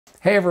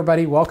Hey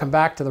everybody, welcome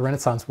back to the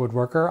Renaissance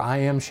Woodworker. I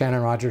am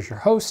Shannon Rogers, your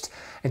host,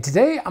 and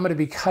today I'm going to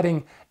be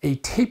cutting a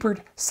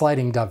tapered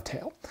sliding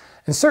dovetail.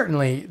 And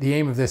certainly the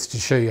aim of this is to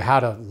show you how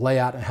to lay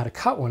out and how to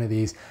cut one of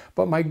these,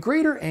 but my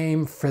greater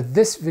aim for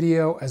this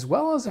video, as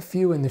well as a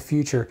few in the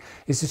future,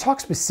 is to talk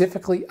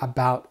specifically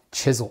about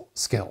chisel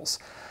skills.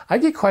 I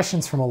get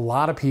questions from a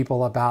lot of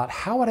people about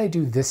how would I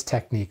do this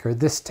technique or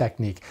this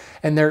technique,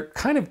 and they're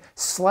kind of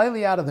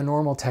slightly out of the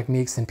normal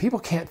techniques, and people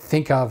can't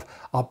think of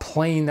a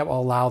plane that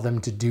will allow them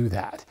to do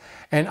that.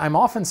 And I'm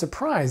often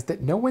surprised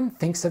that no one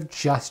thinks of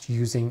just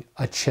using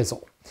a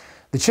chisel.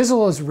 The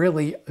chisel is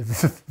really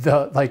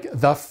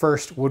the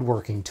first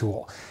woodworking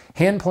tool.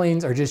 Hand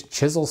planes are just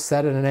chisels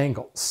set at an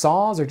angle.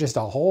 Saws are just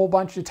a whole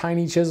bunch of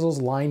tiny chisels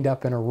lined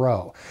up in a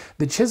row.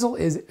 The chisel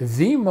is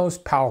the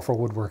most powerful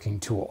woodworking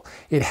tool.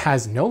 It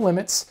has no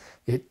limits.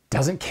 It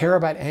doesn't care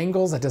about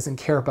angles. It doesn't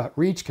care about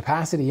reach,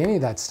 capacity, any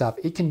of that stuff.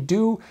 It can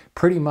do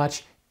pretty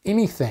much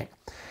anything.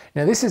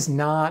 Now, this is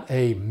not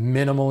a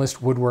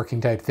minimalist woodworking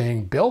type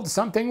thing. Build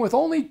something with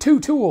only 2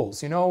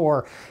 tools,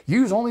 or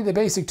use only the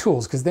basic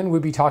tools, because then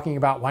we'd be talking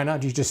about why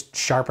not you just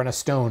sharpen a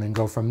stone and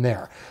go from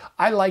there.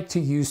 I like to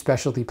use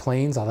specialty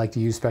planes. I like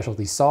to use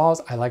specialty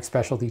saws. I like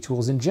specialty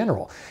tools in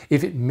general.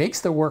 If it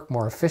makes the work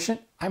more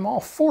efficient, I'm all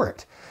for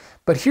it.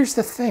 But here's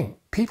the thing.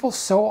 People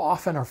so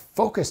often are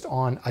focused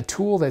on a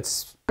tool that's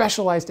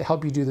specialized to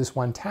help you do this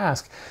one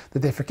task that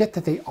they forget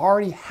that they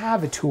already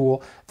have a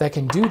tool that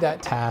can do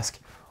that task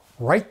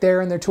right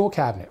there in their tool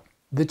cabinet.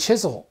 The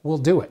chisel will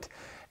do it.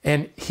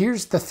 And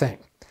here's the thing.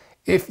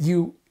 If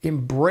you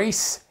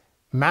embrace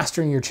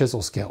mastering your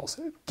chisel skills,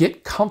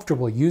 get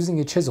comfortable using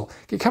a chisel,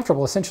 get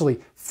comfortable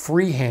essentially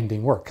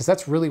freehanding work, because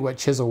that's really what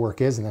chisel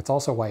work is, and that's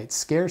also why it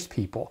scares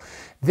people.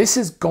 This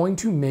is going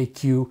to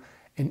make you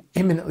an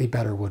eminently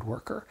better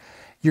woodworker.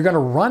 You're going to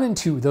run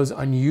into those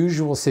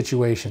unusual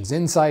situations,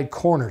 inside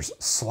corners,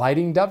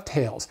 sliding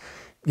dovetails,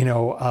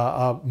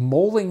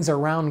 moldings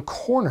around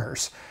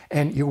corners,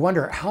 and you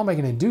wonder, how am I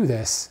going to do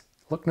this?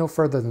 Look no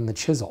further than the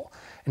chisel.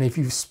 And if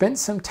you've spent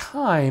some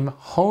time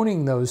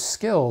honing those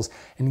skills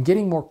and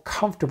getting more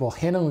comfortable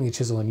handling a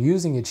chisel and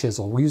using a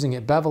chisel, using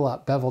it bevel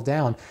up, bevel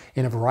down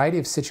in a variety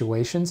of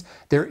situations,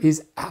 there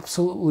is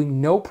absolutely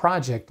no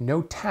project,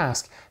 no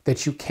task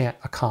that you can't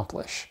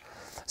accomplish.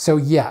 So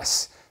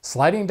yes,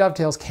 sliding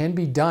dovetails can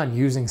be done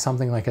using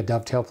something like a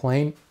dovetail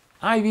plane.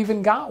 I've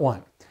even got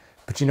one.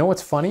 But you know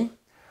what's funny?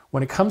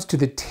 When it comes to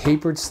the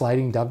tapered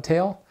sliding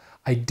dovetail,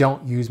 I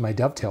don't use my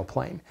dovetail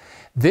plane.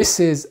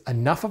 This is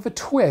enough of a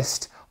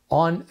twist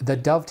on the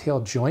dovetail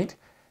joint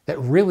that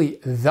really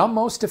the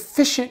most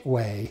efficient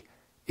way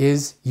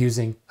is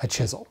using a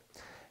chisel.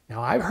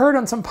 Now, I've heard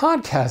on some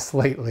podcasts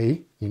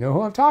lately, you know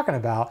who I'm talking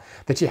about,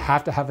 that you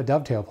have to have a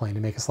dovetail plane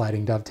to make a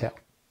sliding dovetail.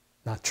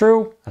 Not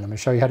true, and I'm going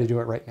to show you how to do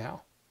it right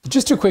now.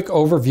 Just a quick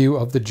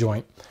overview of the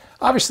joint.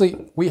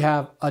 Obviously, we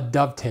have a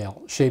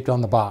dovetail shaped on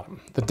the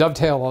bottom. The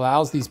dovetail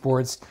allows these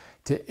boards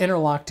to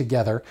interlock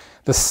together.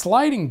 The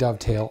sliding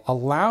dovetail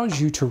allows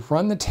you to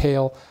run the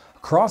tail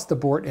across the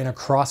board in a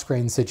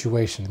cross-grain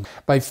situation.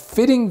 By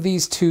fitting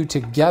these two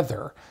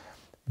together,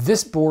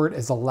 this board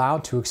is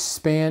allowed to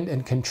expand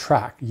and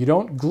contract. You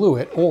don't glue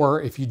it,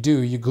 or if you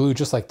do, you glue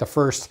just like the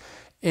first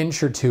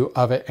inch or 2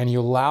 of it, and you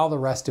allow the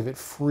rest of it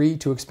free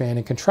to expand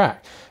and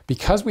contract.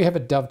 Because we have a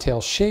dovetail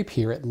shape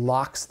here, it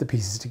locks the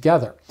pieces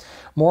together.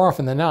 More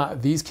often than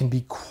not, these can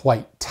be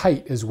quite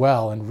tight as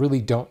well and really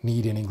don't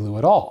need any glue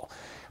at all.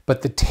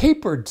 But the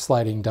tapered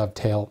sliding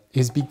dovetail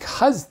is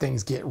because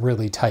things get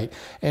really tight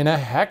and a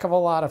heck of a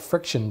lot of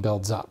friction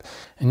builds up.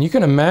 And you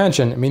can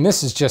imagine,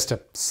 this is just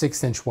a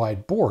 6-inch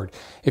wide board.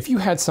 If you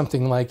had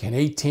something like an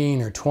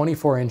 18 or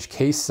 24-inch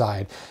case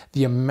side,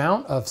 the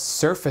amount of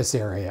surface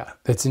area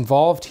that's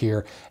involved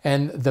here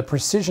and the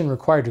precision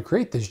required to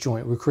create this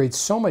joint would create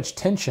so much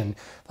tension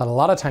that a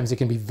lot of times it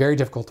can be very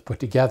difficult to put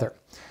together.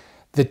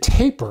 The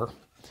tapers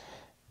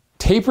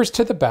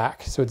to the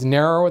back, so it's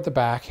narrow at the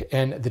back,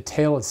 and the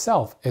tail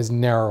itself is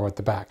narrow at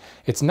the back.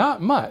 It's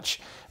not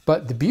much,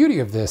 but the beauty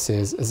of this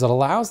is it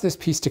allows this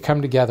piece to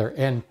come together,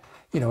 and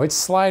it's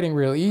sliding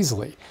real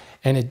easily,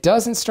 and it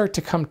doesn't start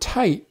to come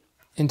tight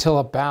until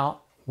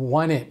about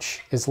 1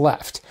 inch is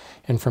left.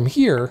 And from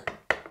here,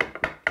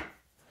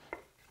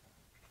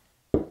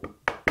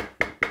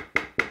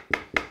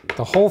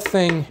 the whole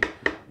thing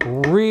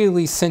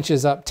really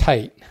cinches up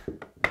tight.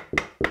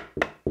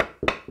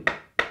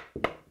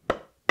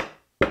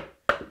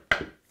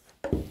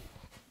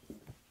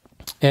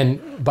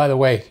 And by the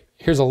way,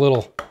 here's a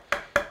little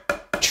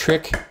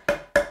trick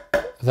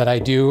that I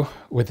do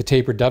with the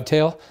tapered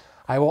dovetail.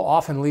 I will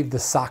often leave the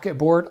socket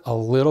board a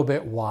little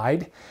bit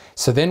wide.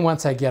 So then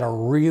once I get a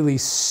really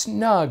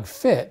snug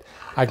fit,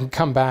 I can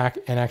come back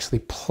and actually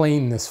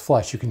plane this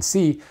flush. You can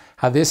see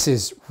how this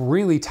is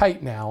really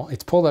tight now.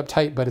 It's pulled up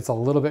tight, but it's a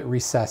little bit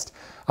recessed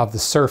of the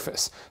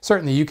surface.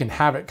 Certainly you can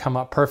have it come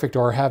up perfect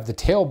or have the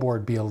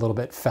tailboard be a little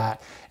bit fat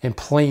and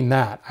plane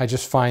that. I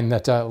just find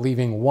that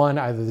leaving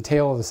either the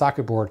tail or the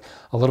socket board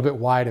a little bit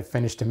wide of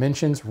finished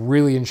dimensions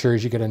really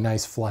ensures you get a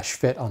nice flush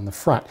fit on the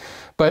front.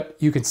 But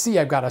you can see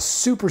I've got a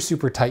super,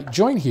 super tight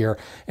joint here,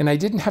 and I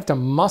didn't have to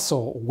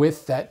muscle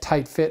with that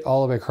tight fit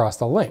all the way across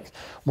the length.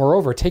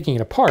 Moreover, taking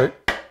it apart,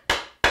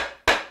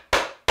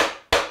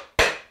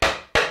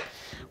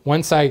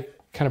 once I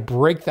kind of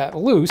break that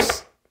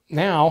loose,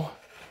 now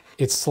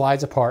it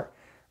slides apart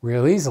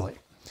real easily.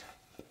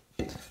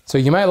 So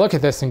you might look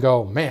at this and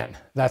go, man,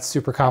 that's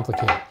super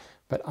complicated.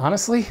 But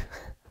honestly,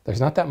 there's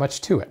not that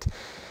much to it.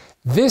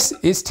 This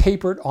is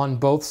tapered on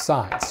both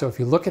sides. So if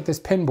you look at this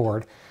pin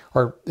board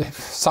or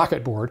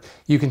socket board,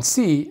 you can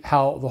see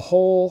how the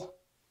whole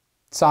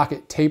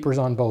socket tapers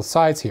on both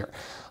sides here.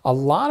 A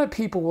lot of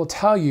people will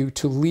tell you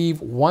to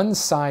leave one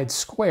side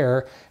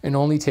square and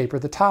only taper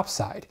the top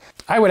side.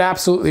 I would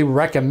absolutely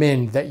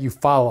recommend that you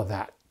follow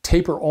that.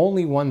 Taper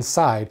only one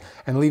side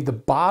and leave the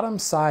bottom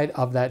side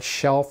of that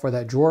shelf or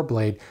that drawer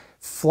blade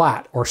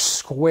flat or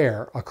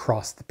square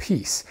across the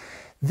piece.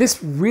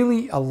 This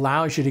really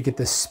allows you to get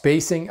the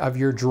spacing of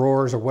your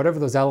drawers or whatever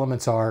those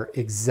elements are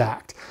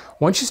exact.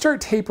 Once you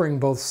start tapering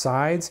both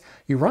sides,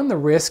 you run the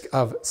risk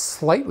of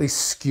slightly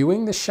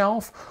skewing the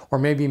shelf or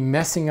maybe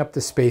messing up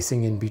the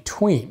spacing in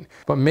between.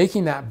 But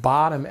making that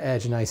bottom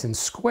edge nice and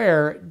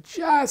square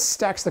just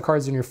stacks the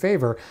cards in your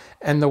favor.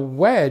 And the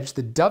wedge,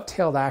 the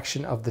dovetailed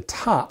action of the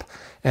top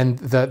and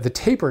the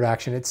tapered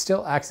action, it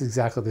still acts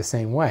exactly the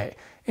same way.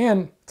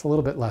 And it's a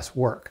little bit less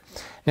work.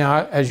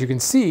 Now, as you can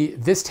see,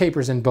 this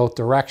tapers in both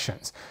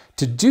directions.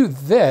 To do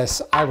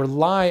this, I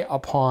rely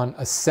upon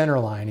a center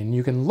line, and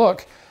you can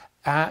look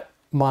at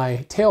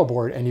my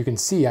tailboard and you can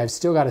see I've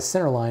still got a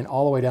center line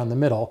all the way down the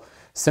middle,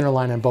 center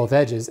line on both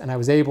edges, and I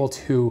was able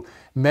to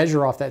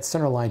measure off that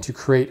center line to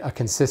create a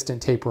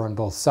consistent taper on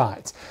both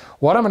sides.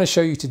 What I'm going to show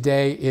you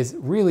today is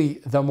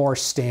really the more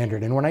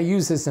standard, and when I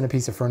use this in a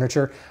piece of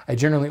furniture, I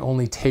generally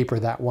only taper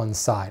that one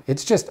side.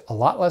 It's just a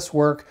lot less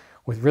work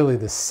with really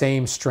the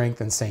same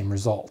strength and same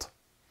result.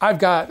 I've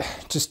got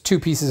just 2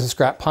 pieces of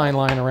scrap pine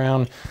lying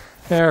around.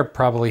 They're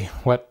probably,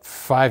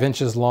 5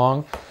 inches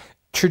long.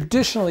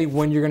 Traditionally,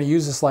 when you're going to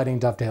use a sliding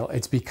dovetail,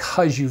 it's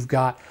because you've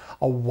got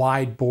a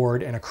wide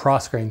board and a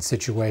cross grain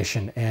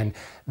situation, and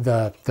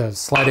the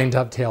sliding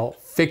dovetail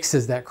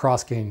fixes that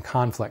cross grain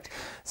conflict.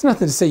 It's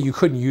nothing to say you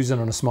couldn't use it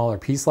on a smaller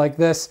piece like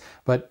this,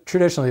 but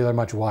traditionally they're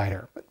much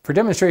wider. But for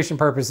demonstration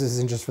purposes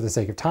and just for the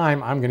sake of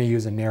time, I'm going to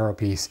use a narrow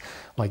piece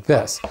like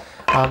this.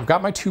 I've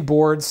got my 2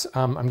 boards.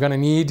 I'm going to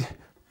need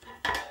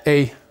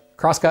a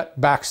crosscut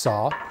back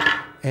saw,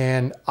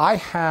 and I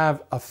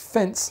have a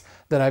fence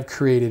that I've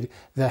created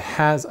that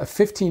has a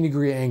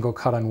 15-degree angle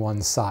cut on one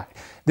side.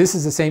 This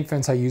is the same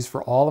fence I use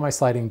for all of my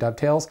sliding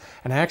dovetails,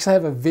 and I actually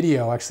have a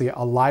video,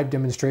 a live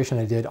demonstration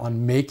I did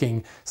on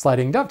making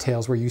sliding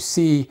dovetails where you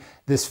see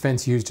this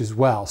fence used as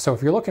well. So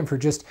if you're looking for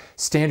just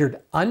standard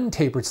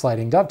untapered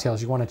sliding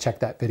dovetails, you want to check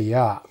that video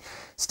out.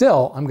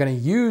 Still, I'm going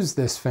to use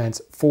this fence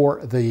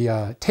for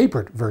the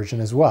tapered version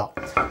as well.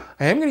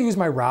 I am going to use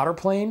my router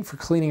plane for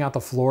cleaning out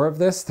the floor of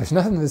this. There's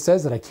nothing that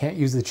says that I can't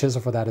use the chisel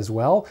for that as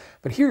well.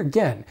 But here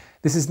again,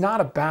 this is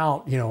not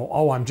about,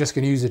 oh, I'm just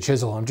going to use a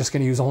chisel. I'm just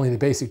going to use only the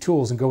basic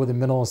tools and go with a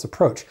minimalist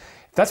approach.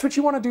 If that's what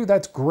you want to do,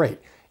 that's great.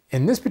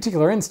 In this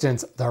particular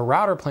instance, the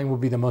router plane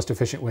would be the most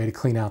efficient way to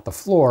clean out the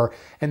floor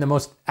and the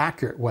most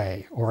accurate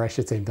way, or I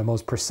should say the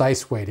most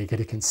precise way to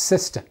get a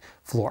consistent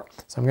floor.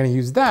 So I'm going to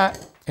use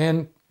that,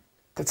 and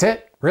that's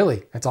it,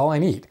 really. That's all I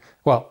need.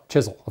 Well,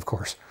 chisel, of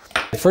course.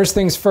 First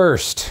things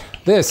first,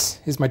 this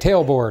is my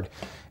tailboard.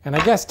 And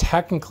I guess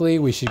technically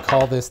we should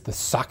call this the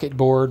socket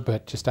board,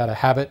 but just out of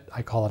habit,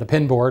 I call it a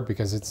pin board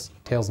because it's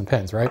tails and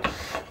pins, right?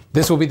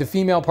 This will be the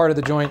female part of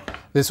the joint.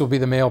 This will be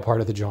the male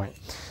part of the joint.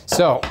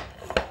 So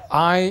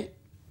I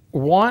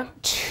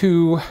want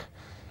to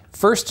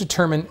first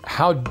determine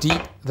how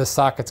deep the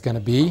socket's going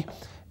to be.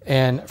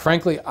 And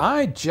frankly,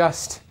 I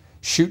just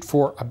shoot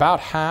for about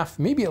half,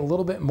 maybe a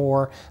little bit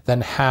more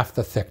than half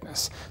the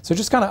thickness. So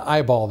just kind of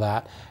eyeball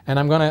that. And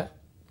I'm going to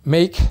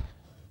make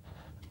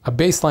a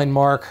baseline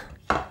mark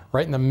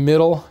right in the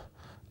middle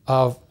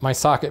of my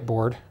socket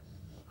board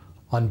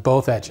on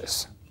both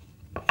edges.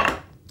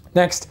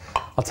 Next,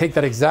 I'll take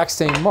that exact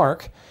same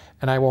mark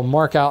and I will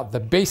mark out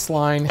the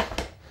baseline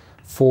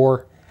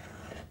for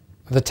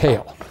the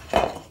tail.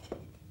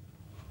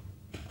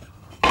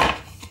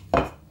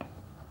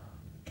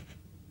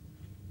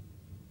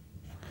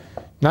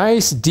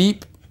 Nice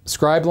deep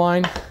scribe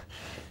line,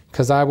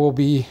 because I will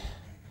be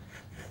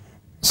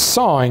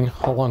sawing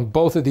along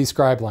both of these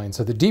scribe lines.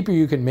 So the deeper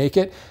you can make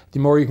it, the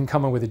more you can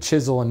come in with a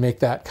chisel and make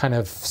that kind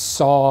of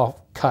saw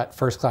cut,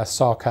 first class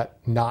saw cut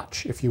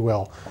notch, if you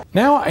will.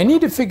 Now I need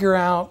to figure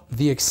out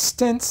the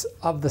extents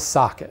of the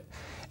socket.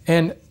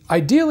 And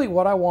ideally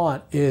what I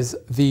want is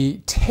the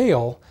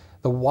tail,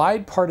 the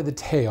wide part of the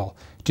tail,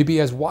 to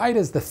be as wide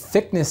as the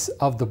thickness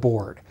of the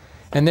board.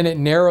 and then it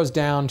narrows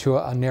down to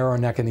a narrow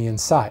neck in the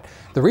inside.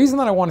 The reason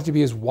that I want it to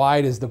be as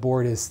wide as the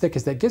board is thick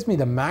is that gives me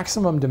the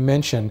maximum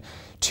dimension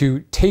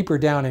to taper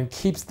down and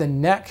keeps the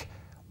neck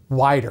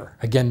wider.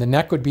 Again, the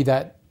neck would be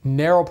that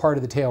narrow part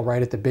of the tail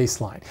right at the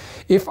baseline.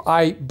 If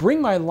I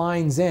bring my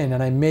lines in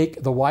and I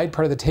make the wide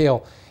part of the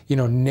tail, you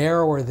know,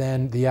 narrower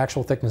than the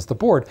actual thickness of the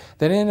board,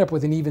 then I end up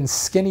with an even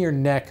skinnier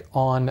neck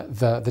on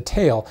the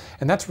tail,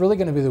 and that's really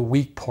going to be the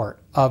weak part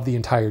of the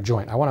entire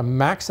joint. I want to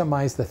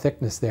maximize the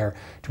thickness there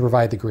to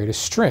provide the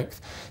greatest strength.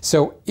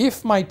 So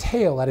if my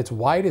tail at its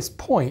widest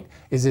point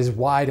is as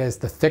wide as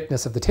the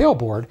thickness of the tail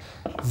board,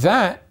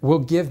 that will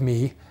give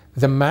me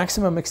the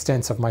maximum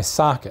extent of my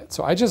socket.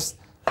 So I just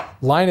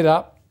line it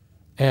up,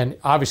 and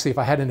obviously if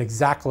I had an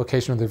exact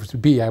location where this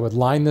would be, I would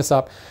line this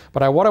up,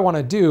 but what I want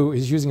to do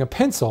is, using a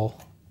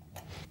pencil,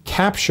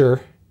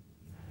 capture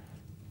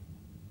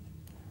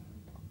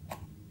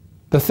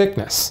the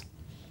thickness.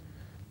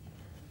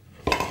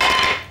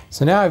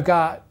 So now I've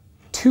got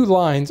two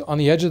lines on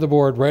the edge of the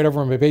board right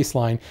over my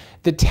baseline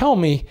that tell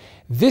me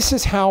this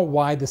is how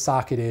wide the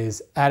socket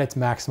is at its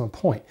maximum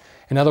point.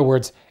 In other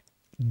words,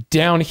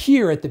 down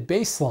here at the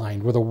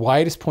baseline, where the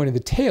widest point of the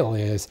tail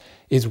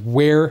is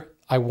where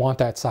I want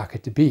that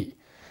socket to be.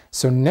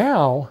 So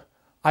now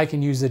I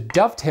can use a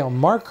dovetail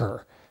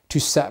marker to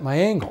set my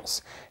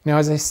angles. Now,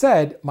 as I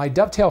said, my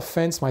dovetail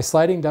fence, my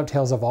sliding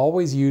dovetails have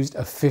always used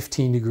a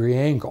 15-degree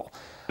angle.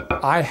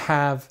 I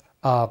have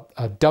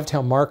a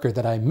dovetail marker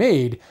that I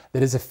made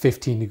that is a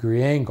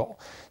 15-degree angle.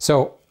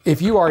 So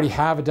if you already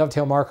have a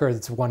dovetail marker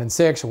that's 1 in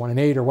 6 or 1 in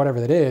 8 or whatever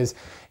that is,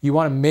 you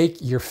want to make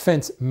your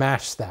fence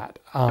match that.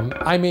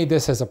 I made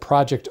this as a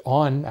project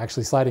on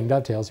actually sliding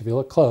dovetails. If you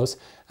look close,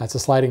 that's a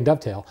sliding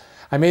dovetail.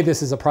 I made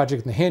this as a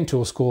project in the hand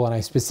tool school, and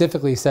I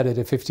specifically set it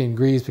at 15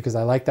 degrees because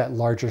I like that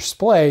larger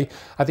splay.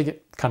 I think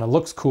it kind of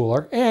looks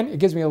cooler, and it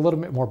gives me a little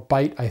bit more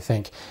bite, I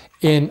think,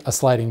 in a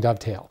sliding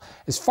dovetail.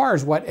 As far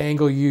as what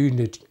angle you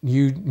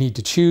need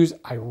to choose,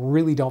 I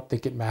really don't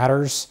think it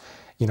matters.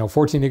 You know,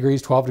 14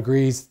 degrees, 12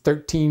 degrees,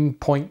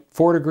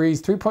 13.4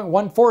 degrees,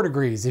 3.14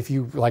 degrees if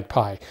you like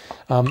pi.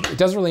 It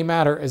doesn't really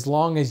matter as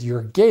long as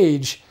your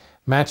gauge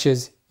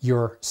matches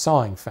your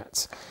sawing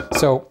fence.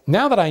 So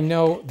now that I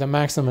know the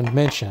maximum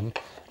dimension,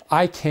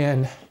 I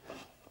can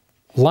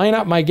line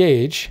up my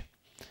gauge,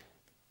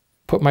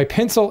 put my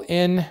pencil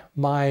in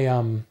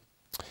my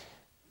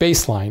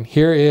baseline.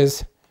 Here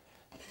is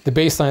the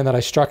baseline that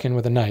I struck in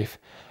with a knife.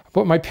 I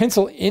put my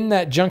pencil in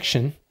that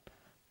junction,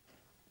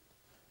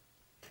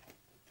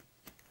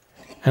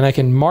 and I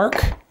can mark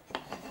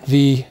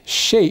the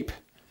shape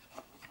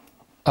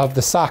of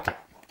the socket.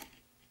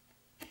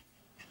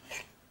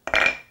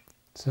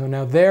 So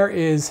now there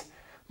is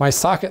my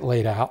socket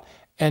laid out.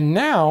 And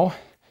now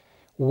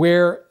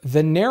where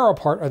the narrow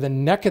part or the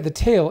neck of the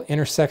tail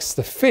intersects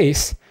the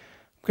face,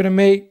 I'm going to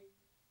make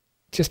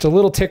just a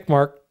little tick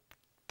mark,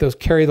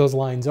 carry those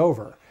lines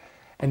over.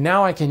 And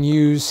now I can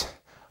use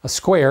a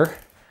square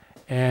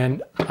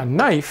and a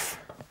knife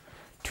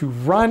to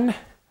run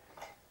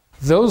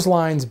those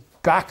lines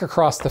back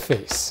across the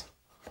face.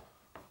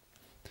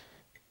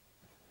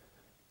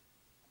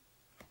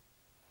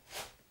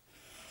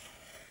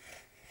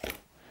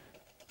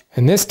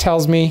 And this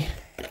tells me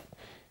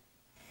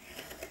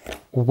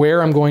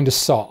where I'm going to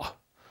saw.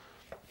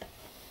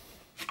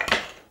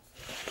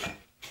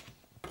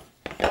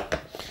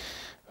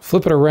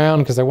 Flip it around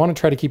because I want to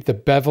try to keep the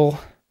bevel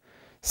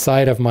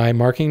side of my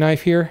marking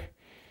knife here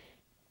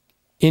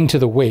into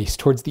the waist,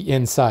 towards the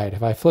inside.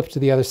 If I flip to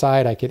the other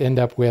side, I could end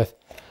up with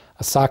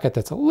a socket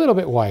that's a little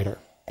bit wider.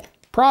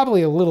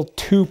 Probably a little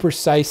too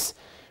precise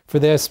for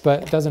this,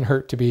 but it doesn't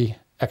hurt to be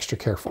extra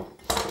careful.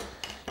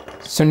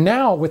 So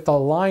now with the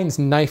lines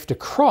knifed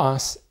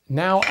across,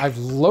 now I've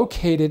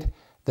located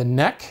the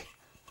neck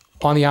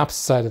on the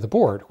opposite side of the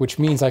board, which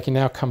means I can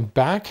now come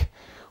back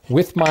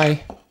with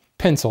my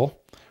pencil,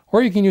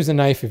 or you can use a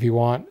knife if you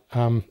want.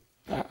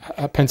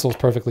 A pencil is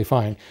perfectly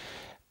fine.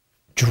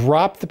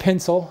 Drop the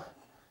pencil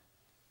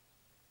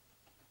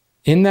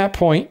in that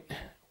point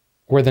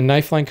where the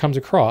knife line comes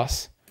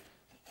across.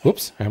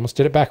 Whoops, I almost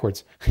did it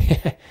backwards.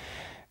 Make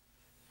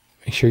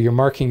sure you're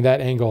marking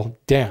that angle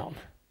down.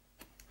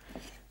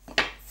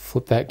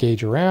 Flip that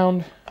gauge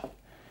around.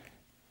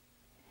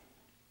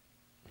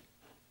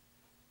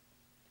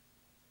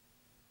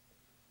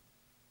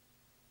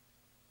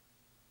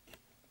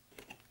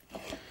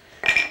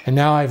 And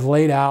now I've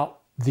laid out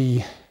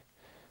the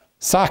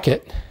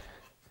socket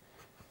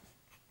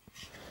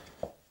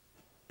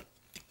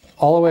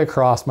all the way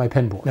across my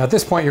pin board. Now at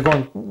this point you're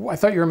going, I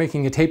thought you were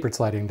making a tapered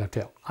sliding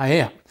dovetail. I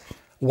am.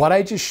 What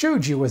I just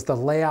showed you was the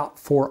layout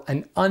for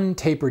an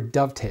untapered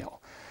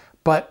dovetail.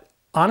 But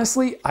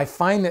honestly, I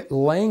find that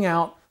laying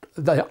out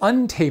the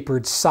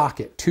untapered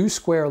socket, 2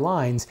 square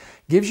lines,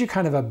 gives you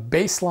kind of a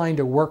baseline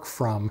to work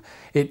from.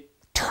 It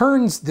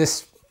turns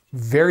this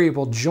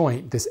variable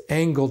joint, this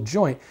angled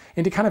joint,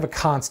 into kind of a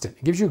constant.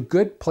 It gives you a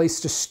good place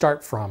to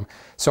start from.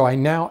 So I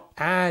now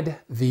add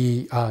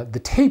the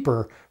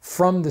taper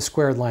from the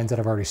squared lines that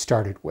I've already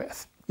started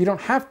with. You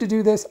don't have to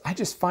do this. I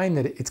just find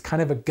that it's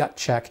kind of a gut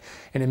check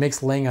and it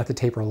makes laying out the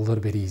taper a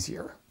little bit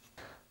easier.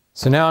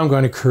 So now I'm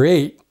going to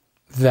create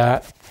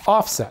that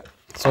offset.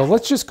 So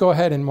let's just go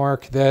ahead and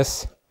mark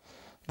this,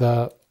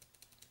 the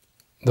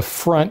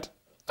front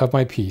of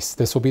my piece.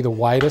 This will be the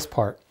widest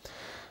part.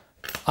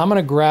 I'm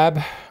going to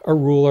grab a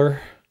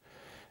ruler.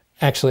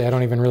 Actually, I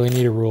don't even really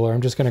need a ruler. I'm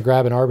just going to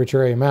grab an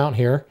arbitrary amount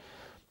here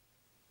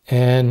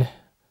and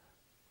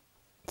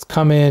let's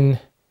come in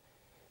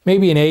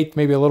maybe an eighth,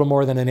 maybe a little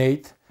more than an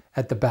eighth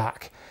at the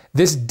back.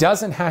 This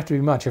doesn't have to be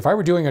much. If I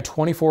were doing a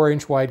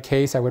 24-inch wide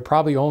case, I would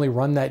probably only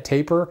run that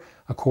taper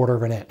 1/4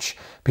 of an inch.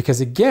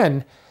 Because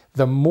again,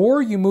 the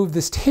more you move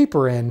this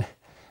taper in,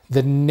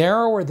 the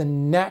narrower the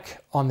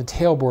neck on the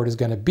tailboard is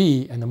going to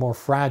be and the more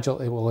fragile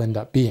it will end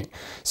up being.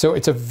 So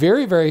it's a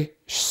very, very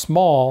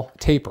small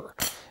taper.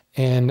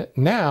 And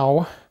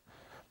now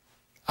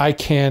I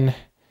can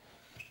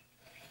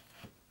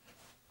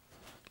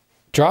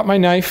drop my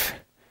knife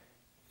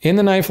in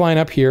the knife line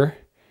up here,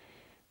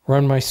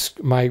 run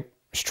my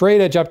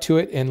straight edge up to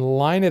it and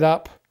line it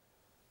up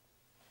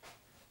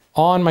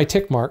on my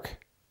tick mark.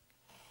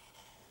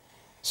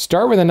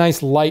 Start with a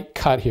nice light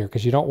cut here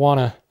because you don't want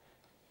to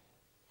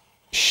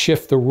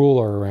shift the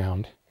ruler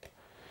around.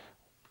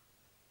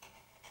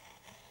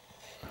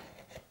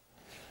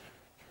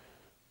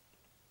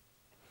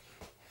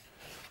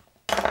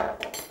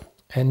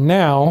 And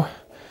now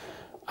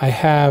I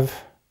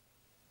have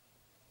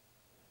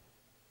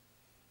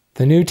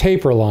the new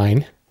taper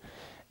line,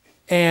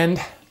 and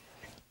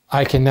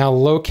I can now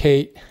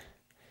locate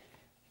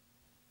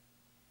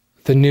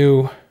the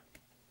new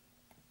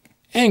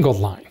angled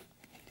line.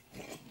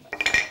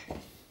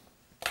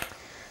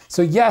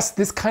 So yes,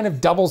 this kind of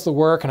doubles the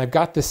work, and I've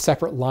got this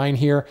separate line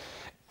here.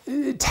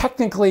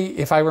 Technically,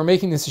 if I were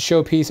making this a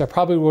showpiece, I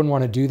probably wouldn't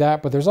want to do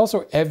that, but there's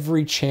also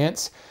every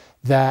chance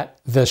that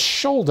the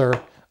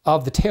shoulder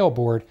of the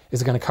tailboard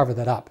is going to cover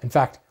that up. In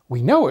fact,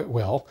 we know it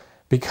will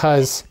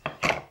because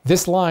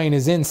this line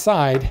is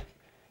inside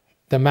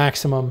the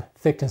maximum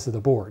thickness of the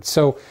board.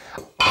 So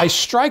I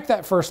strike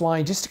that first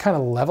line just to kind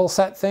of level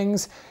set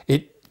things.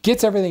 It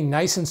gets everything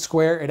nice and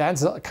square. It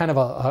adds kind of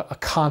a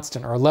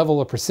constant or a level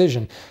of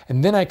precision.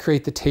 And then I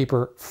create the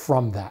taper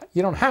from that.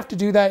 You don't have to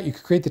do that. You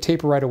could create the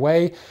taper right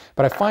away,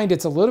 but I find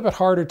it's a little bit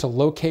harder to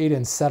locate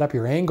and set up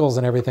your angles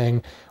and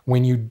everything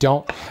when you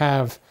don't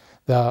have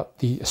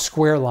the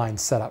square line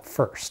set up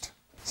first.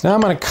 So now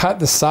I'm going to cut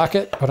the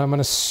socket, but I'm going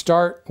to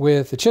start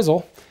with the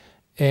chisel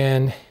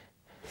and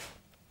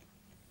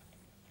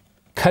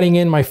cutting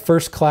in my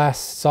first class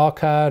saw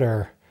cut,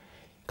 or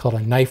called a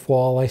knife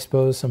wall, I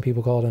suppose. Some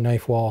people call it a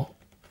knife wall.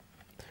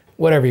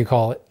 Whatever you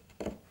call it.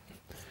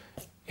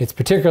 It's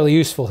particularly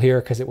useful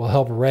here because it will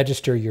help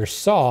register your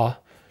saw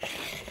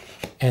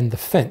and the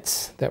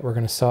fence that we're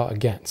going to saw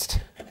against.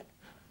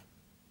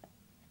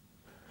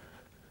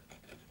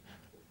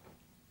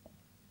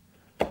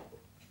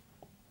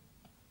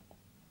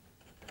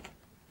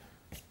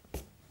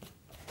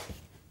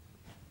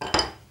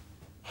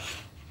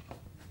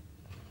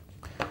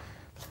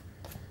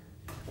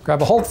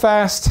 Grab a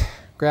holdfast,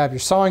 grab your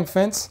sawing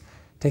fence,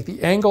 take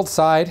the angled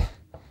side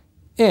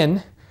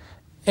in,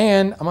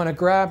 and I'm going to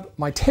grab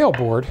my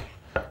tailboard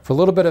for a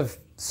little bit of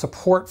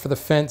support for the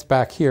fence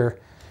back here,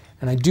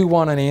 and I do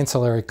want an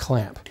ancillary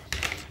clamp.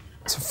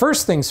 So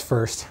first things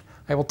first,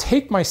 I will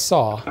take my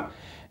saw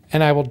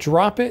and I will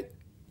drop it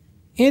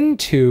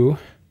into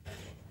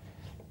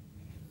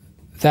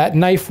that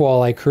knife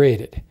wall I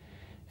created.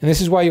 And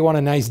this is why you want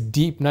a nice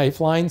deep knife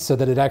line so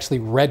that it actually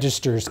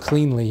registers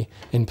cleanly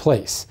in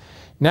place.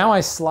 Now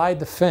I slide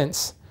the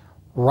fence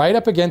right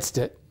up against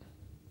it.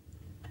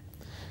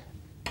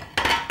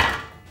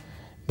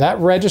 That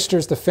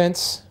registers the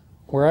fence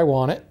where I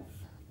want it.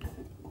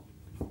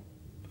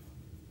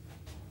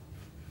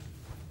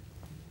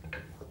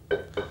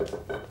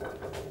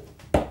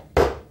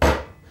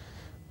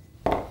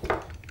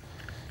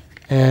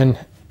 And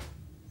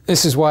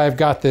this is why I've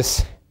got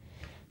this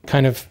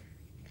kind of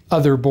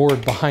other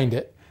board behind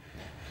it.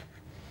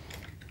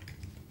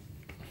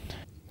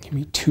 Give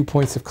me 2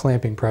 points of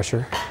clamping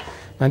pressure.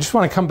 And I just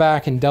want to come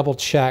back and double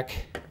check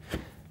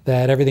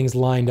that everything's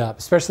lined up,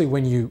 especially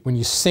when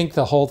you sink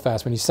the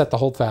holdfast, when you set the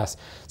holdfast,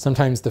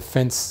 sometimes the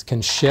fence can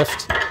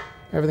shift.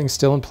 Everything's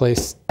still in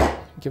place.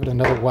 Give it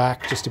another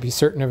whack just to be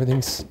certain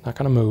everything's not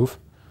going to move.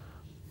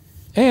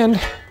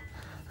 And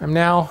I'm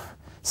now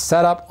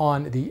set up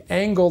on the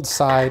angled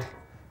side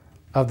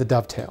of the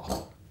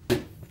dovetail.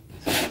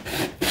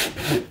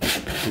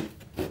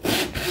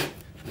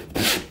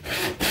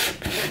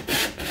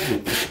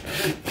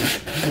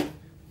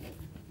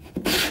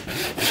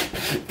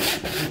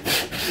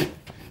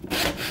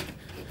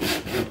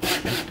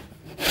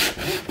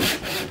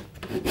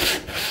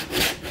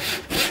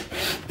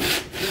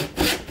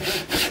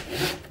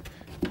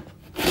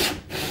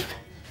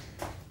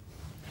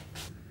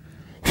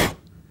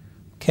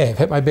 Okay, I've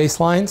hit my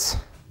baselines.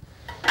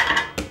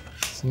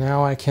 So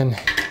now I can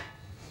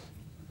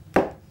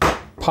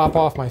pop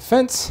off my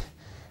fence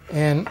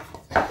and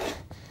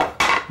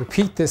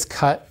repeat this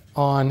cut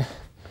on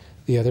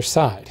the other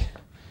side.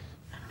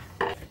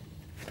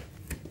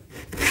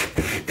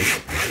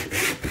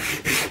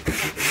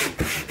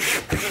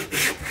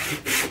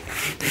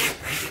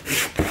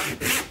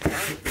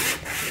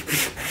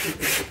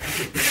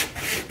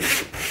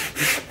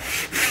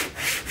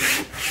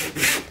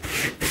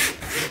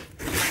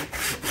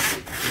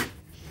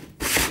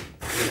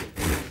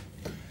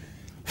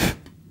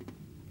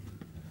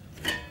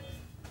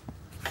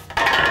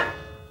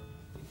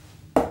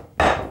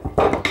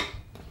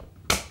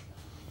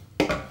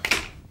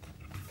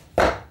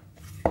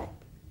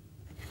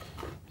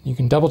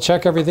 double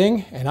check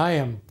everything, and I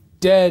am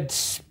dead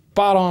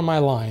spot on my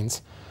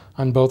lines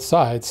on both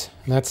sides.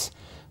 And that's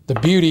the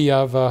beauty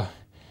of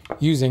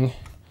using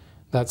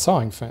that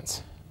sawing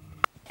fence.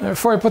 Now,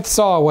 before I put the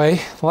saw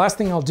away, the last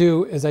thing I'll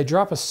do is I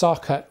drop a saw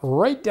cut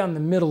right down the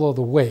middle of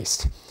the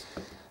waist.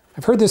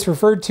 I've heard this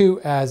referred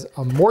to as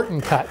a Morton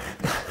cut.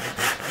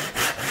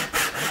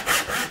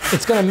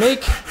 It's going to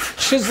make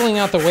chiseling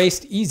out the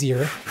waist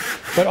easier,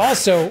 but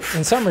also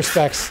in some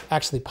respects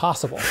actually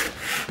possible.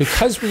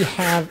 Because we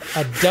have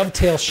a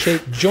dovetail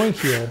shaped joint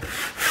here,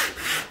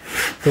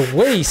 the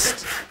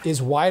waist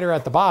is wider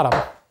at the bottom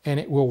and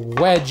it will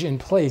wedge in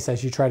place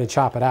as you try to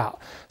chop it out.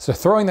 So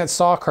throwing that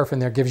saw kerf in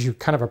there gives you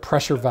kind of a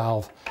pressure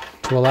valve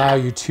to allow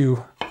you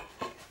to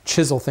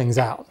chisel things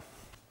out.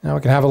 Now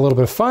we can have a little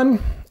bit of fun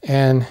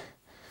and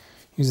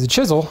use the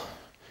chisel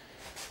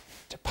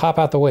to pop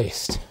out the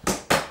waist.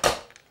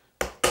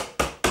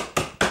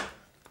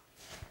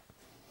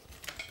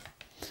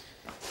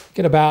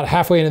 Get about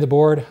halfway into the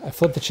board, I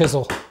flip the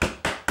chisel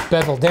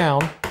bevel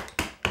down,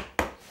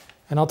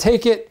 and I'll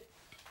take it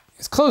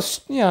as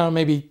close, you know,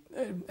 maybe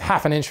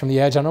half an inch from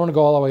the edge. I don't want to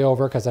go all the way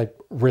over because I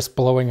risk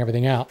blowing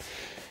everything out.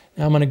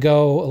 Now I'm going to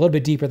go a little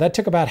bit deeper. That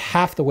took about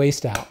half the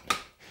waist out.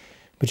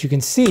 But you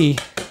can see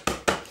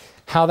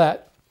how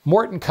that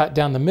Morton cut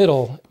down the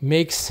middle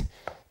makes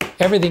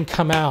everything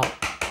come out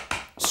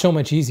so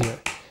much easier.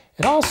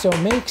 It also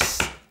makes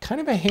kind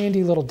of a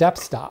handy little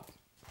depth stop.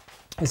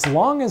 As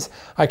long as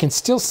I can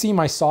still see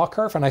my saw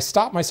kerf, and I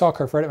stop my saw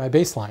kerf right at my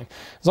baseline,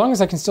 as long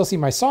as I can still see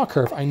my saw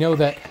kerf, I know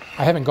that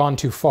I haven't gone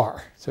too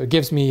far. So it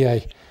gives me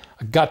a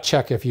gut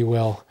check, if you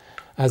will,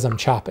 as I'm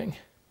chopping.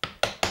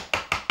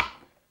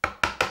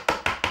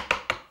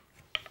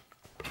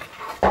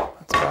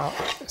 That's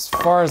about as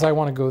far as I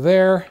want to go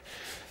there.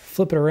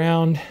 Flip it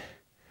around,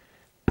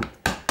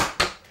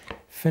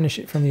 finish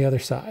it from the other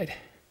side.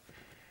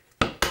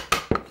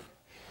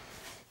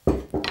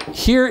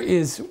 Here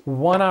is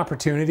one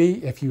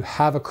opportunity, if you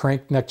have a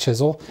crank neck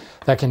chisel,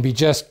 that can be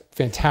just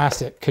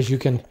fantastic, because you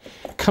can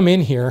come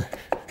in here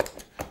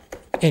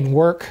and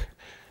work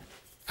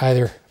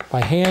either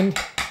by hand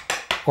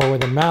or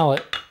with a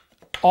mallet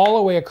all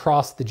the way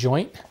across the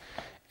joint.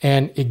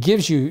 And it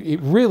gives you, it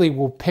really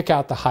will pick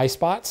out the high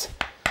spots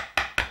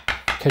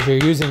because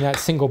you're using that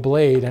single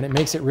blade, and it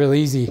makes it real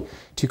easy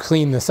to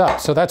clean this up.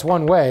 So that's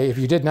one way. If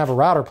you didn't have a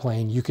router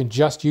plane, you can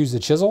just use the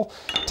chisel.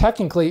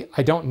 Technically,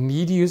 I don't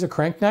need to use a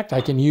crank neck. I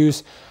can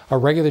use a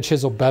regular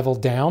chisel bevel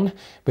down,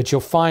 but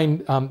you'll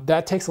find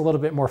that takes a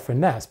little bit more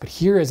finesse. But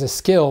here is a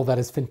skill that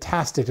is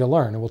fantastic to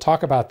learn. And we'll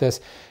talk about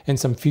this in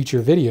some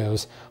future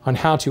videos on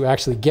how to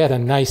actually get a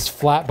nice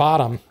flat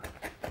bottom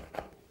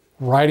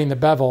riding the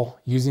bevel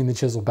using the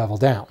chisel bevel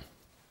down.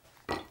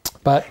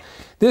 But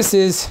this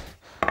is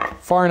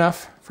far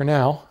enough for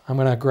now. I'm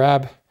going to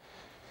grab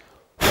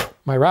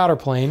my router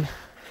plane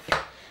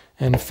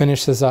and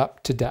finish this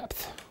up to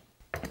depth.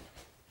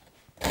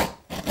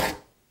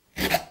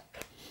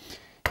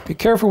 Be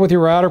careful with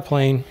your router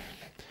plane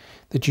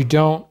that you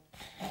don't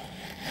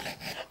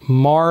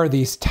mar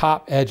these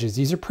top edges.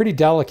 These are pretty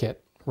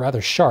delicate,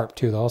 rather sharp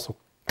too. They'll also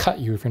cut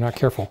you if you're not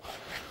careful.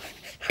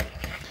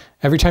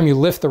 Every time you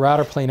lift the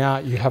router plane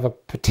out, you have a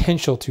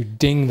potential to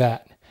ding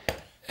that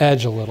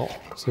edge a little.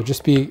 So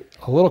just be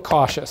a little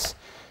cautious,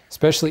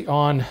 especially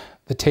on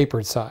the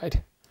tapered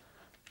side.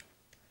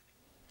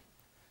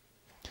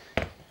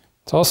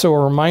 It's also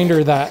a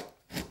reminder that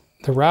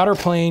the router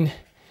plane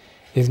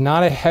is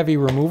not a heavy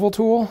removal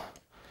tool.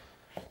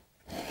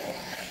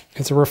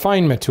 It's a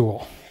refinement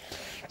tool.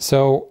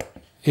 So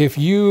if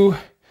you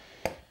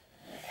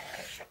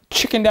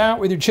chickened out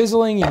with your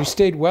chiseling and you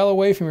stayed well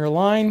away from your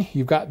line,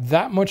 you've got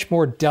that much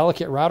more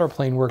delicate router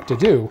plane work to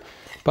do.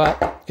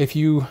 But if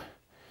you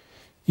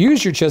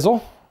use your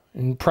chisel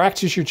and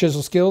practice your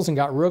chisel skills and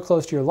got real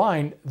close to your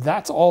line,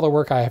 that's all the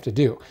work I have to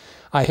do.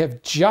 I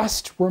have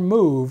just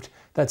removed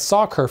that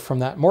saw kerf from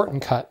that Morton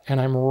cut, and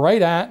I'm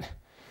right at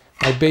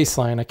my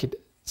baseline. I could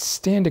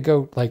stand to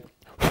go like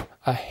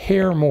a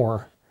hair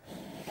more.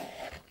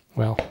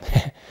 Well,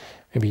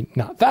 maybe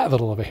not that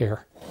little of a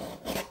hair.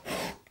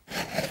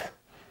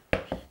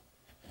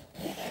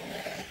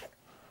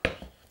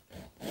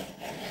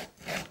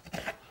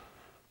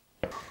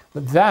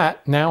 But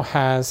that now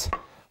has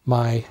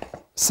my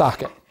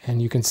socket, and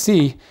you can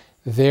see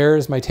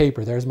there's my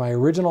taper. There's my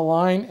original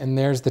line, and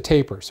there's the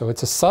taper. So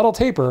it's a subtle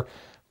taper,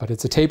 but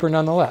it's a taper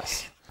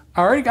nonetheless.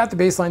 I already got the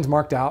baselines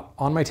marked out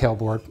on my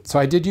tailboard, so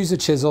I did use a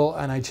chisel,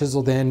 and I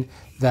chiseled in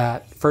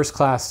that first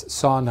class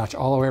saw notch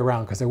all the way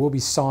around because I will be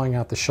sawing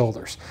out the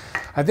shoulders.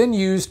 I then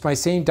used my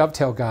same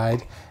dovetail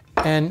guide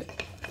and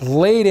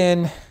laid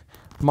in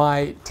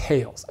my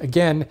tails.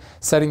 Again,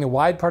 setting the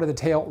wide part of the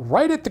tail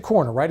right at the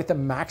corner, right at the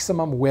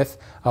maximum width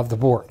of the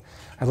board.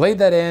 I laid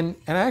that in,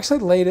 and I actually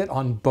laid it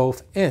on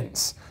both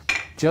ends,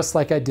 just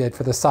like I did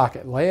for the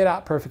socket. Lay it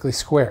out perfectly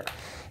square.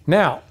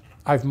 Now,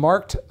 I've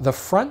marked the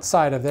front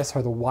side of this,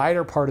 or the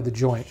wider part of the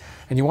joint,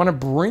 and you want to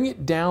bring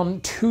it down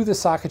to the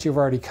socket you've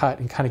already cut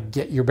and kind of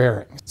get your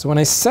bearings. So when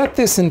I set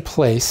this in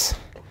place,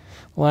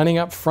 lining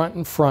up front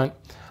and front,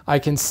 I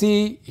can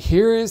see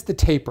here is the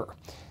taper.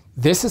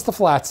 This is the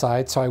flat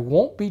side, so I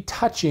won't be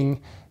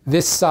touching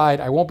this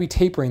side. I won't be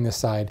tapering this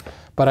side,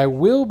 but I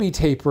will be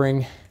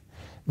tapering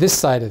this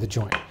side of the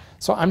joint.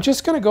 So I'm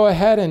just going to go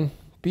ahead and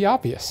be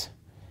obvious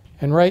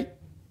and write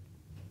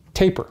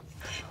taper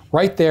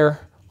right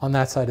there on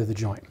that side of the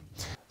joint.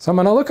 So I'm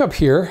going to look up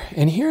here,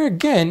 and here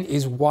again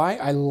is why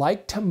I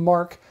like to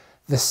mark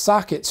the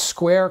socket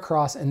square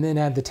across and then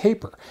add the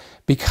taper,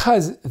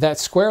 because that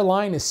square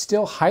line is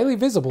still highly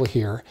visible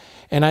here,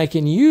 and I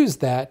can use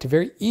that to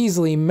very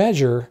easily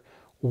measure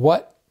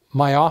what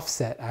my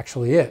offset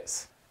actually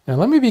is. Now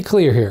let me be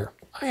clear here.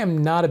 I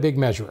am not a big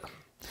measurer.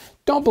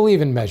 Don't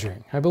believe in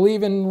measuring. I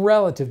believe in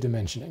relative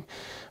dimensioning.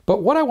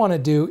 But what I want to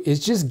do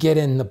is just get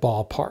in the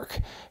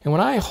ballpark. And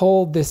when I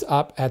hold this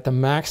up at the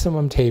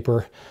maximum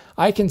taper,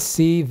 I can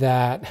see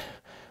that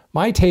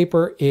my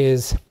taper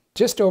is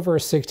just over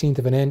 1/16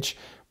 of an inch,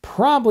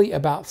 probably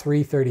about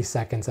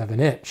 3/32 of an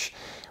inch.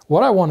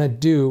 What I want to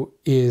do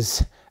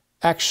is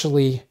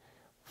actually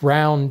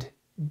round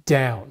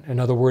down. In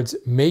other words,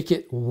 make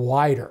it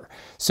wider.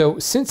 So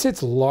since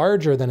it's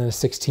larger than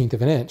 1/16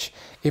 of an inch,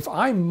 if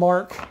I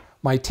mark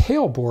my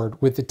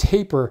tailboard with the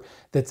taper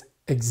that's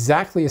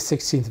exactly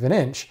 1/16 of an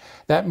inch,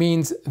 that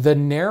means the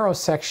narrow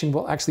section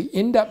will actually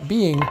end up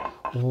being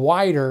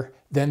wider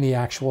than the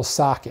actual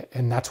socket.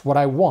 And that's what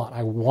I want.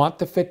 I want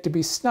the fit to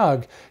be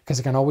snug because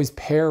I can always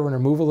pare and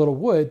remove a little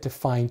wood to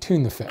fine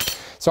tune the fit.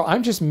 So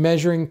I'm just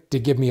measuring to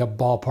give me a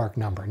ballpark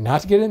number,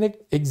 not to get an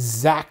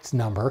exact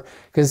number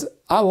because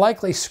I'll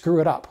likely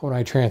screw it up when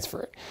I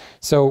transfer it.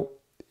 So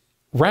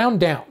round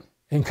down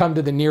and come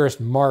to the nearest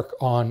mark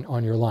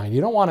on your line.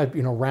 You don't want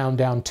to round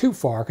down too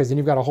far because then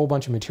you've got a whole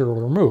bunch of material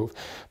to remove.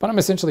 But I'm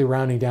essentially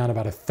rounding down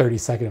about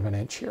 1/32 of an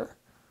inch here.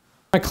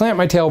 I clamp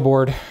my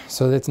tailboard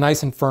so that it's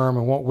nice and firm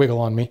and won't wiggle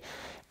on me.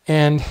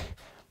 And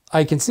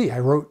I can see I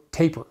wrote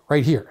taper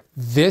right here.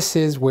 This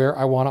is where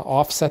I want to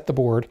offset the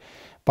board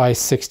by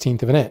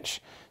 1/16 of an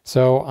inch.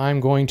 So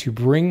I'm going to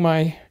bring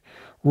my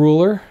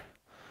ruler,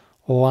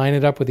 line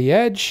it up with the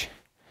edge,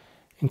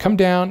 and come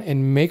down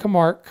and make a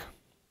mark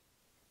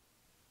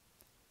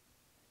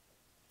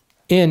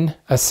in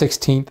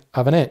 1/16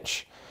 of an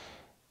inch.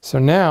 So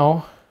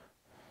now,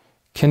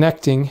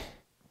 connecting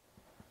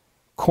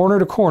corner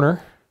to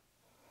corner,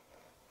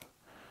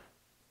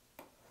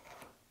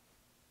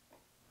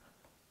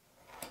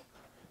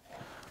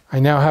 I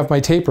now have my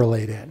taper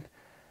laid in.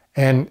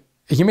 And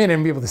you may not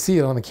even be able to see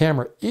it on the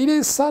camera. It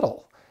is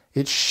subtle.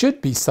 It should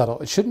be subtle.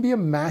 It shouldn't be a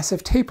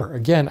massive taper.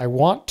 Again, I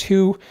want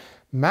to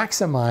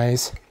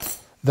maximize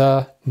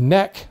the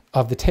neck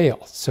of the tail.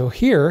 So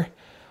here,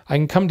 I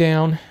can come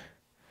down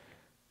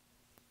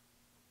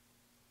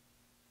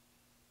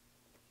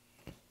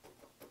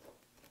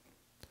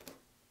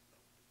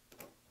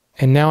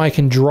and now I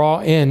can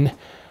draw in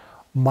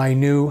my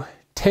new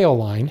tail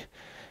line.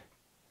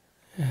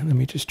 And let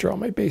me just draw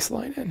my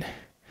baseline in.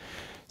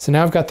 So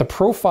now I've got the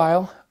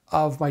profile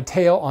of my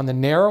tail on the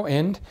narrow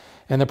end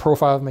and the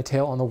profile of my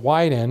tail on the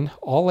wide end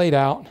all laid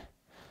out,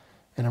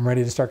 and I'm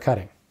ready to start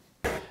cutting.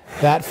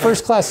 That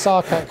first class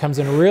saw cut comes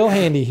in real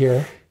handy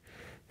here.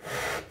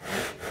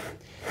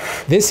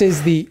 This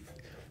is the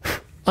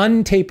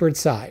untapered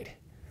side.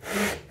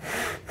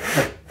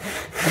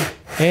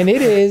 And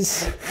it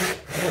is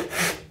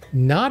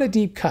not a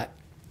deep cut.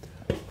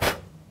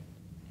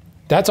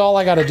 That's all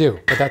I got to do,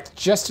 but that's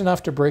just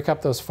enough to break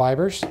up those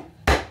fibers.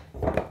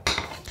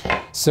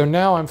 So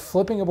now I'm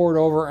flipping a board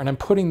over and I'm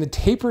putting the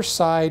taper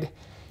side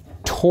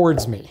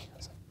towards me.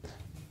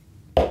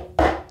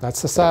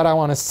 That's the side I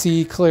want to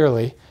see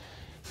clearly.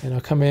 And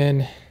I'll come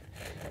in,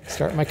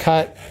 start my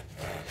cut,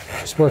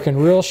 just working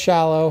real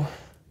shallow.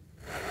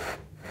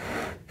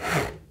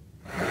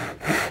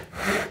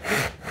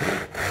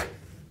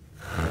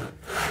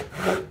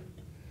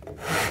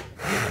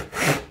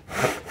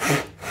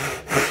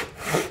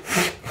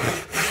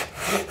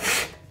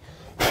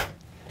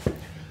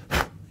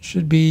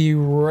 Should be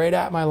right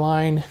at my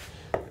line.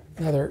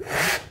 Another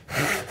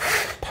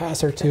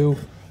pass or two.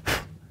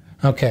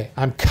 Okay,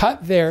 I'm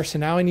cut there, so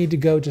now I need to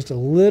go just a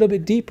little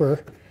bit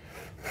deeper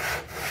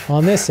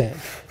on this end.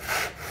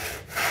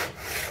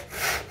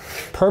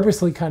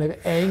 Purposely kind of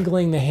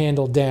angling the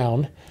handle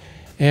down.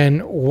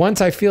 And once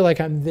I feel like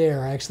I'm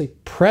there, I actually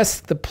press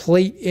the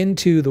plate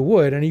into the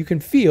wood, and you can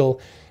feel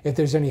if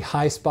there's any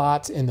high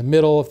spots in the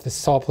middle, if the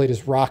saw plate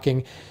is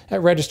rocking,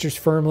 that registers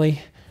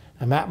firmly.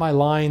 I'm at my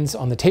lines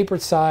on the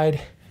tapered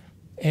side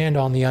and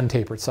on the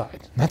untapered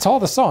side. That's all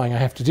the sawing I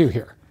have to do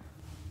here.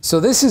 So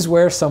this is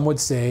where some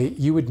would say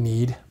you would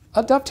need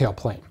a dovetail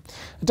plane.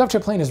 A dovetail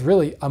plane is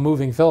really a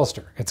moving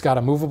philoster. It's got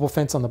a movable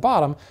fence on the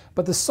bottom,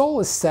 but the sole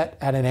is set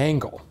at an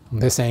angle.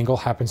 And this angle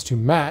happens to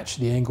match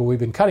the angle we've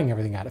been cutting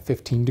everything at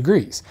 15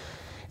 degrees.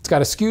 It's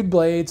got a skewed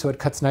blade, so it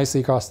cuts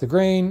nicely across the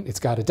grain. It's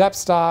got a depth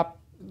stop.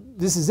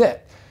 This is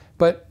it.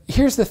 But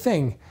here's the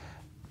thing.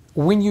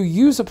 When you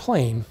use a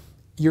plane,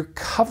 you're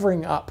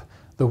covering up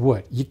the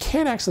wood. You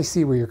can't actually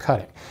see where you're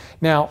cutting.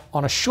 Now,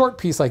 on a short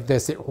piece like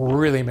this, it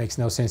really makes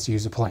no sense to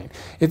use a plane.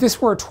 If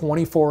this were a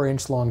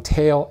 24-inch long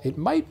tail, it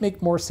might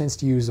make more sense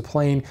to use a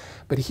plane.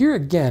 But here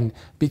again,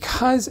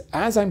 because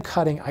as I'm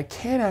cutting, I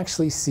can't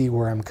actually see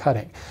where I'm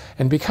cutting.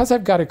 And because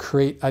I've got to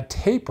create a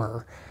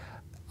taper,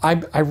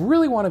 I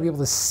really want to be able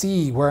to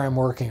see where I'm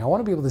working. I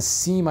want to be able to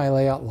see my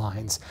layout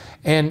lines.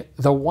 And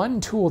the one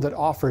tool that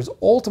offers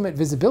ultimate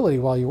visibility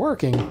while you're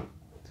working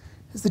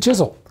is the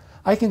chisel.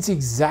 I can see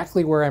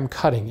exactly where I'm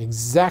cutting,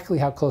 exactly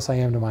how close I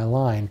am to my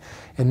line.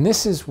 And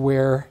this is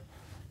where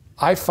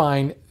I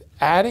find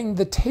adding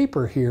the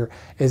taper here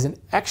is an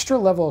extra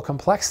level of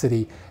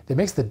complexity that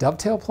makes the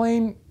dovetail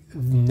plane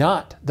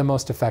not the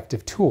most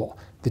effective tool.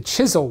 The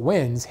chisel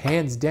wins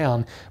hands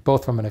down,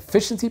 both from an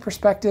efficiency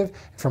perspective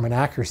and from an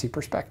accuracy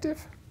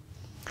perspective.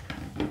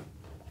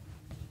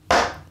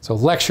 So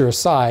lecture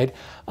aside,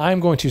 I'm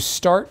going to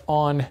start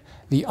on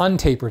the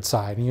untapered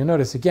side. And you'll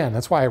notice again,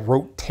 that's why I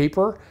wrote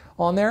taper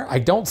on there. I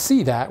don't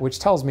see that, which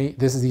tells me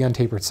this is the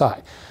untapered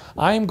side.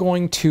 I am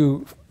going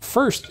to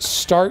first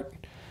start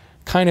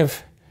kind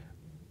of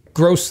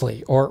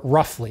grossly or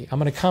roughly. I'm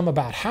going to come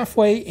about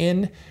halfway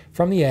in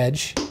from the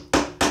edge,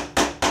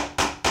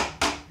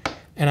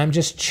 and I'm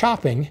just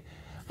chopping.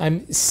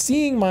 I'm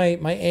seeing my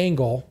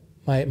angle,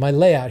 my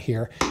layout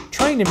here,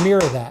 trying to mirror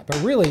that, but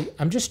really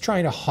I'm just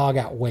trying to hog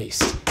out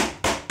waste.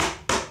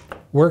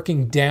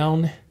 Working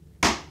down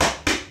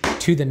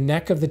to the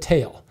neck of the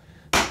tail.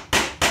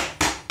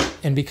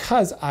 And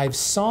because I've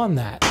sawn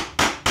that,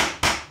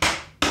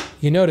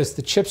 you notice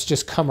the chips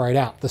just come right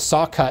out. The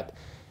saw cut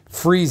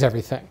frees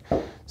everything.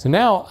 So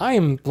now I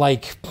am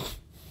like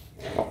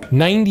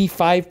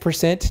 95%,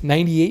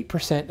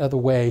 98% of the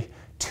way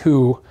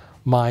to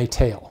my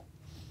tail.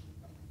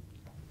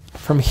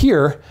 From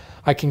here,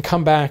 I can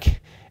come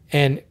back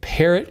and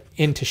pare it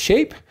into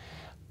shape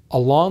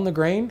along the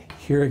grain.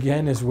 Here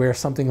again is where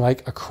something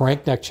like a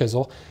crank neck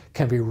chisel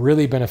can be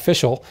really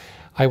beneficial.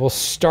 I will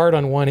start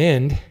on one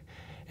end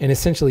and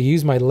essentially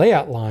use my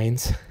layout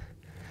lines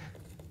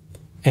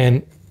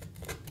and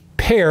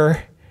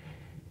pare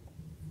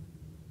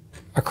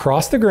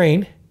across the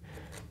grain.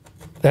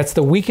 That's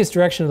the weakest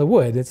direction of the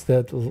wood. It's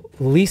the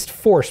least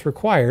force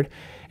required.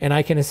 And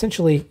I can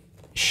essentially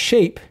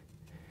shape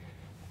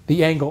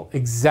the angle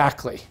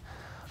exactly.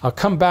 I'll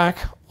come back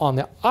on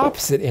the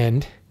opposite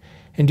end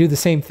and do the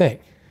same thing.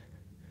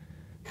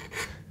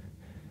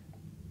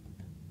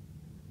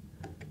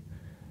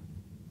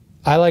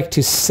 I like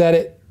to set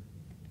it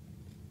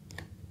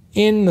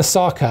in the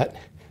saw cut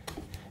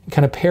and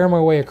kind of pare my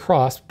way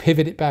across,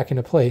 pivot it back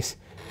into place,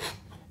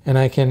 and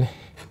I can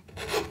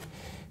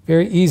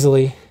very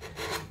easily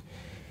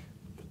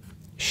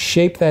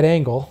shape that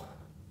angle.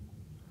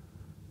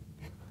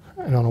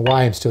 I don't know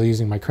why I'm still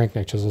using my crank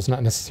neck chisel. It's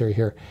not necessary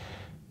here.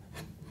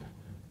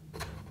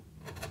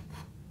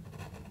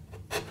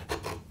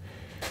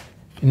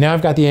 And now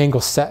I've got the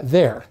angle set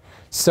there.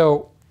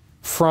 So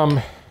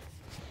from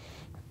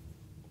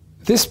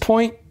this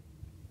point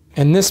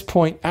and this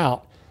point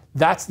out,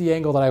 that's the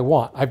angle that I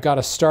want. I've got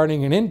a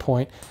starting and end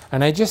point,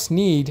 and I just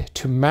need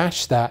to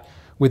match that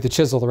with the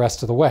chisel the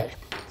rest of the way.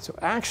 So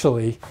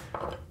actually,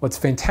 what's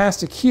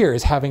fantastic here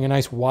is having a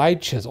nice wide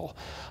chisel.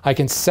 I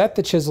can set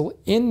the chisel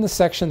in the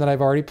section that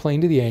I've already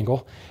planed to the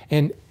angle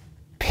and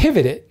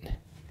pivot it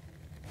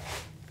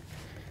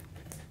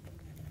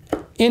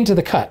into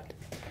the cut.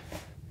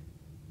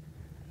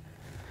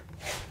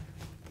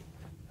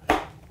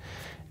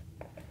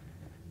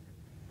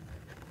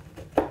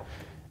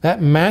 That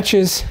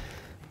matches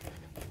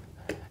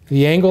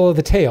the angle of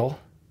the tail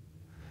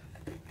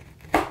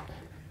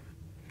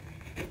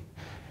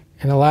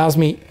and allows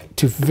me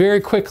to very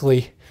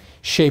quickly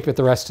shape it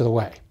the rest of the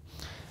way.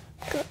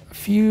 Got a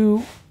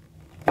few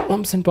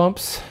bumps and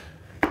bumps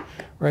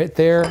right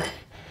there.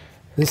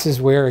 This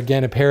is where,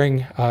 again, a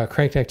paring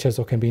crank neck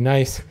chisel can be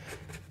nice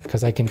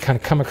because I can kind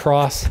of come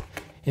across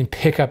and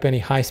pick up any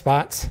high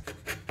spots.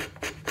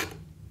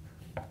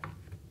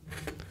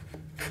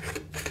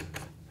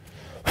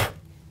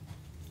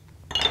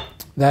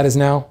 That is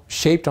now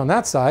shaped on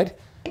that side.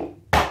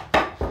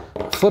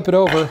 Flip it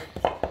over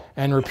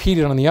and repeat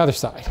it on the other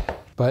side.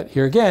 But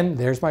here again,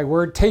 there's my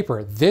word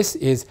taper. This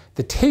is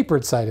the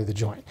tapered side of the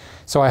joint.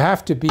 So I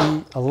have to be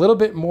a little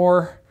bit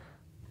more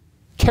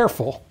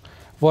careful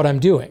of what I'm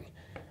doing.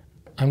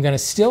 I'm going to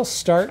still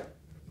start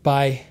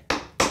by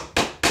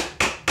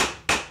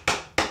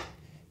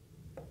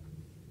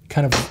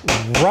kind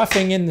of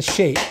roughing in the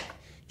shape,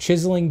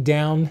 chiseling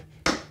down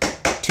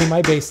to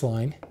my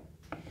baseline.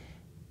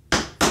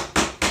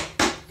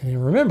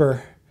 And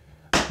remember,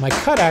 my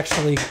cut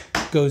actually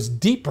goes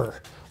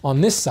deeper on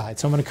this side.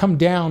 So I'm going to come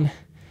down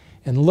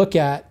and look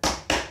at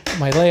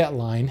my layout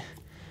line,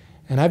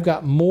 and I've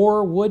got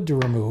more wood to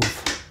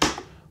remove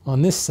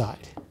on this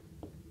side.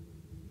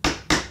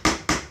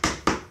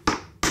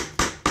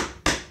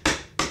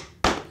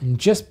 And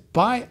just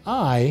by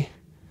eye,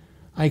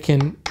 I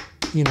can,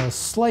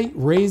 slight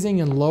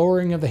raising and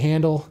lowering of the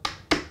handle,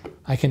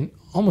 I can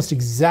almost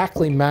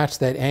exactly match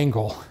that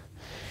angle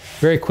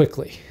very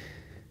quickly.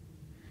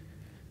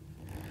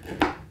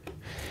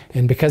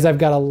 And because I've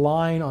got a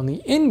line on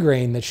the end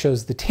grain that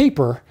shows the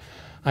taper,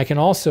 I can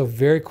also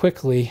very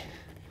quickly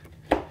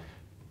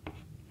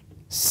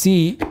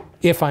see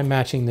if I'm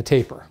matching the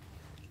taper.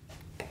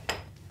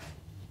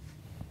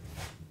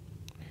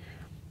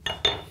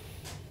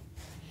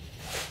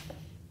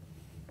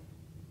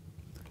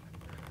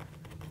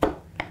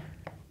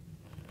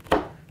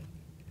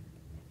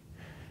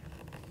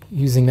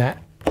 Using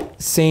that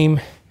same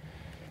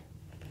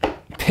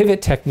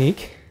pivot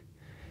technique,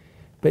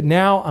 but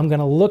now I'm going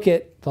to look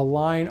at the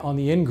line on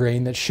the end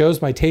grain that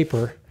shows my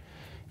taper,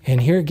 and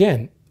here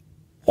again,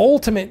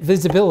 ultimate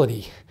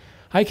visibility.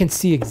 I can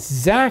see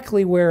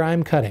exactly where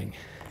I'm cutting.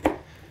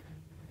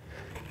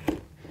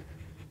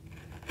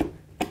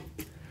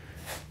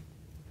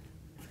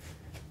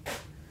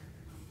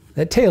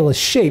 That tail is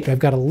shaped. I've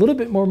got a little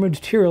bit more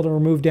material to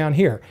remove down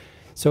here.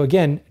 So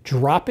again,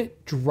 drop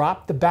it,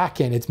 drop the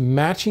back end. It's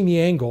matching the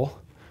angle.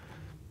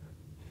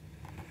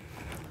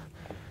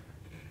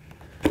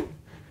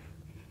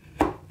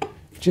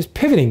 Just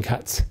pivoting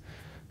cuts.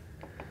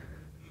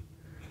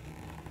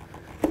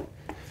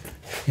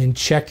 And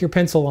check your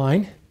pencil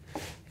line.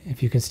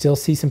 If you can still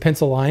see some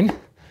pencil line,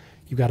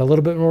 you've got a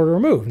little bit more to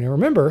remove. Now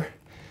remember,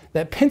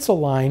 that pencil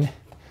line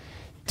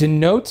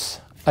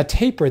denotes a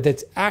taper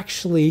that's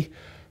actually,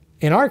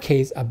 in our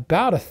case,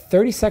 about a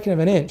 32nd of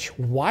an inch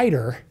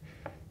wider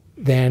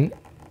than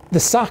the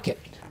socket.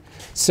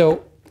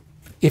 So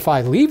if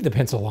I leave the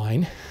pencil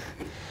line,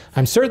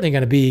 I'm certainly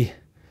going to be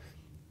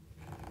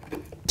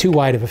too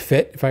wide of a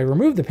fit. If I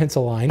remove the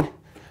pencil line,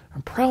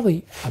 I'm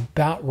probably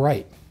about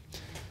right.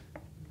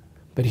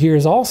 But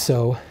here's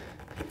also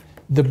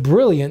the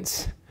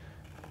brilliance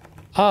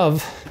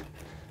of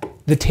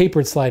the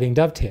tapered sliding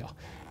dovetail.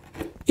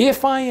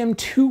 If I am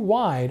too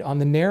wide on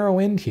the narrow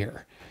end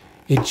here,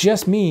 it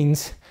just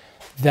means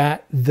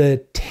that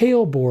the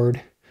tailboard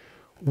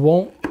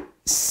won't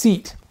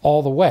seat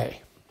all the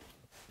way.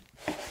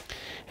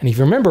 And if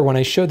you remember when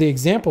I showed the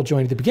example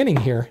joint at the beginning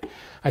here,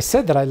 I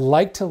said that I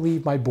like to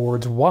leave my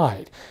boards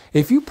wide.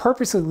 If you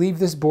purposely leave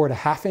this board a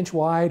 1/2 inch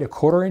wide, a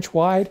 1/4 inch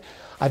wide,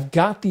 I've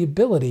got the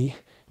ability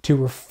to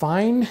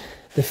refine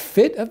the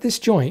fit of this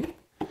joint,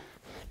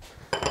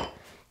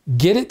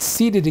 get it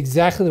seated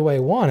exactly the way I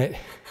want it,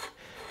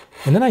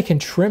 and then I can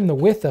trim the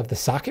width of the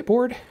socket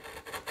board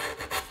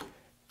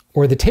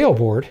or the tail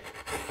board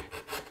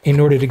in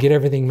order to get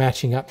everything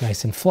matching up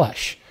nice and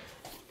flush.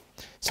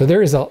 So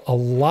there is a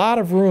lot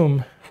of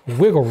room,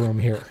 wiggle room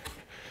here.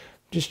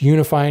 Just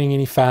unifying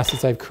any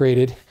facets I've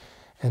created,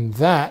 and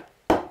that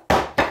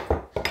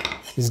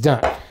is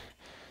done.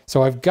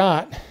 So I've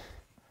got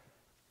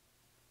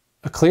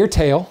a clear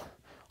tail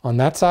on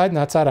that side and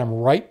that side. I'm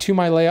right to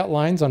my layout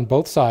lines on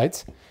both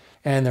sides.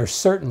 And there's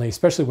certainly,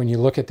 especially when you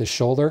look at the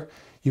shoulder,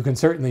 you can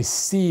certainly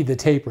see the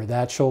taper.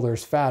 That shoulder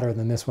is fatter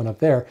than this one up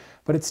there,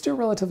 but it's still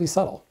relatively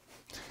subtle.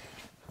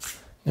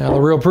 Now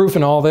the real proof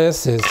in all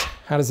this is,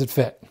 how does it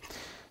fit?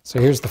 So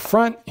here's the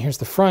front, here's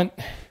the front.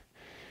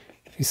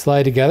 You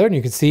slide together and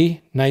you can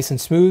see nice and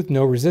smooth,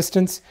 no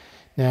resistance.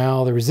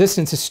 Now the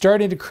resistance is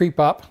starting to creep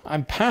up.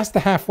 I'm past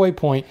the halfway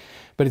point,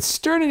 but it's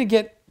starting to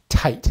get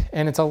tight,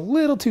 and it's a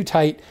little too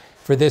tight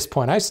for this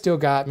point. I still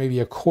got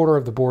maybe a 1/4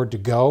 of the board to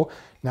go.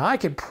 Now I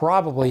could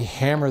probably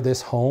hammer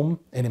this home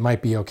and it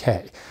might be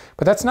okay,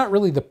 but that's not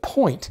really the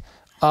point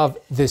of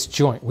this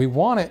joint. We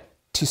want it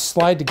to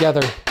slide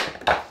together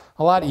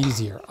a lot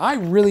easier. I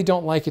really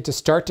don't like it to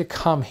start to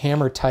come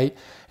hammer tight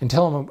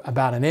until I'm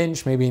about 1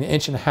 inch, maybe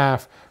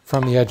 1.5 inches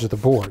from the edge of the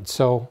board.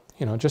 So,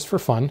 you know, just for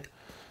fun,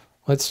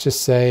 let's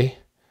just say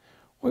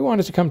we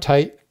want it to come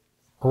tight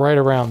right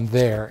around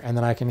there, and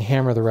then I can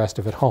hammer the rest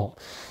of it home.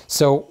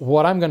 So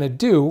what I'm going to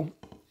do,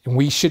 and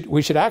we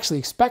should actually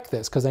expect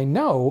this, because I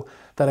know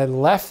that I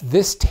left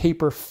this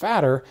taper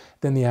fatter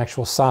than the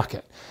actual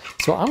socket.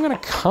 So I'm going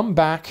to come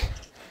back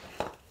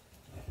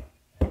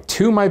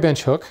to my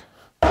bench hook.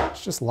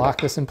 Let's just lock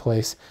this in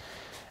place,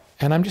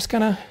 and I'm just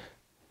going to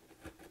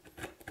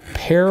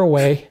pare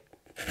away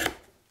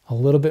a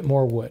little bit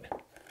more wood.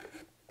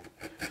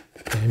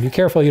 And be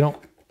careful you don't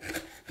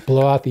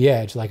blow out the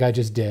edge like I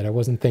just did. I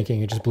wasn't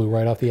thinking, it just blew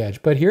right off the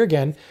edge. But here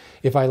again,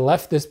 if I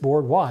left this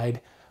board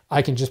wide,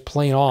 I can just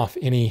plane off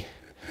any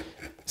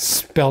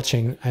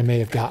spelching I may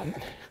have gotten.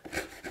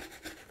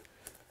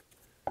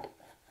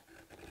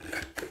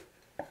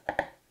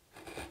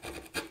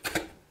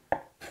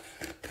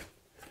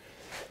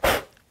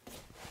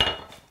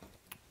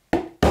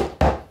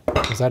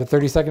 Is that a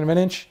 32nd of an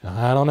inch?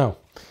 I don't know.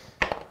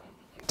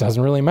 It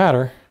doesn't really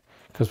matter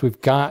because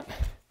we've got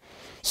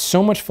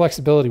so much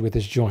flexibility with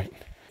this joint.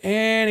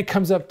 And it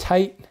comes up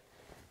tight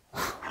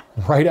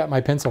right at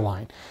my pencil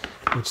line,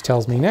 which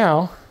tells me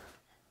now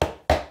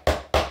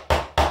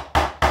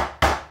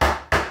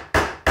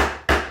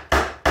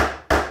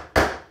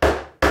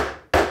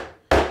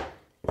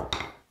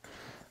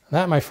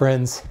that, my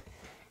friends,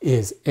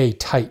 is a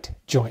tight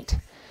joint.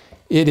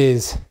 It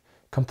is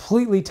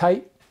completely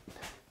tight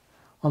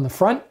on the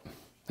front.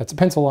 That's a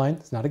pencil line,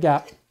 it's not a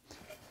gap.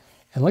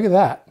 And look at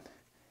that,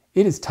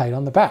 it is tight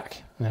on the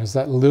back. And there's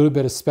that little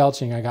bit of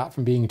spelching I got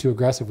from being too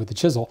aggressive with the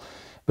chisel.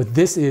 but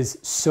this is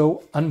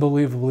so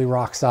unbelievably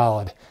rock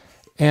solid.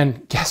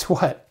 And guess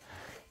what?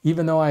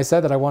 Even though I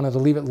said that I wanted to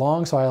leave it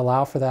long so I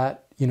allow for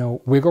that,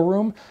 wiggle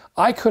room,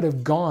 I could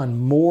have gone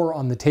more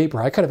on the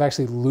taper. I could have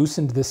actually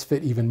loosened this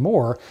fit even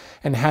more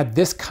and had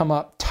this come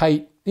up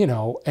tight,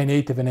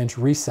 1/8 of an inch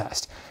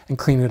recessed and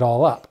clean it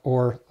all up,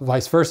 or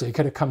vice versa. It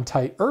could have come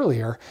tight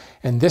earlier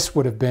and this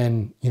would have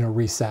been,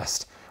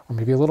 recessed, or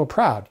maybe a little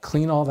proud.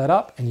 Clean all that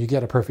up and you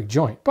get a perfect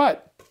joint.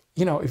 But,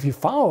 if you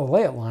follow the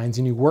layout lines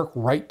and you work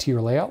right to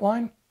your layout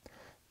line,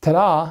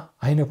 ta-da,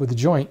 I end up with a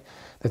joint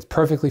that's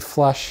perfectly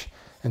flush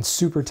and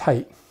super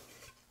tight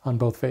on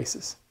both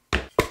faces.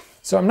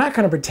 So I'm not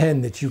going to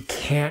pretend that you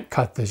can't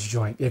cut this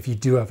joint if you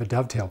do have a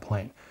dovetail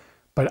plane,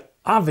 but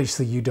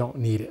obviously you don't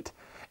need it.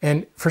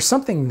 And for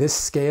something this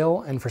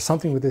scale and for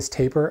something with this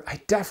taper,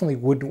 I definitely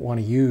wouldn't want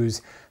to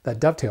use that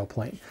dovetail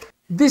plane.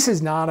 This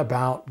is not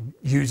about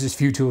use as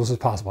few tools as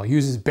possible,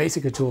 use as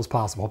basic a tool as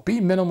possible,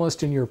 be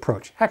minimalist in your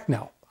approach. Heck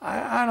no,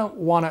 I don't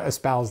want to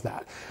espouse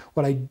that.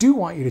 What I do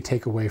want you to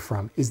take away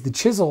from is the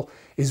chisel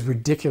is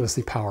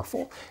ridiculously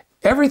powerful.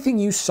 Everything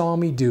you saw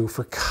me do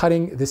for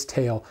cutting this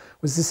tail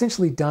was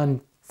essentially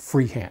done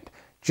freehand,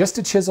 just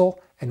a chisel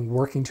and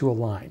working to a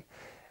line.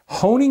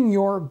 Honing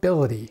your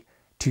ability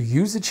to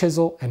use a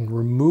chisel and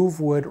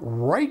remove wood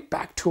right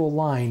back to a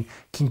line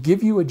can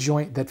give you a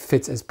joint that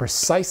fits as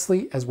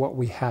precisely as what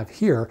we have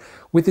here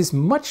with as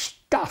much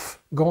stuff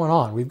going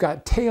on. We've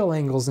got tail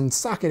angles and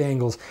socket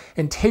angles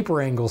and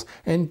taper angles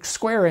and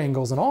square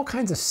angles and all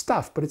kinds of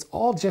stuff, but it's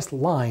all just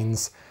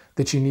lines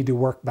that you need to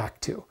work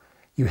back to.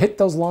 You hit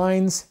those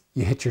lines,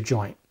 you hit your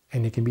joint,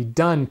 and it can be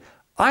done,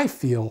 I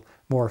feel,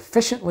 more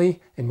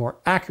efficiently and more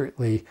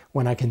accurately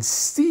when I can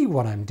see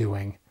what I'm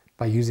doing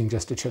by using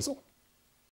just a chisel.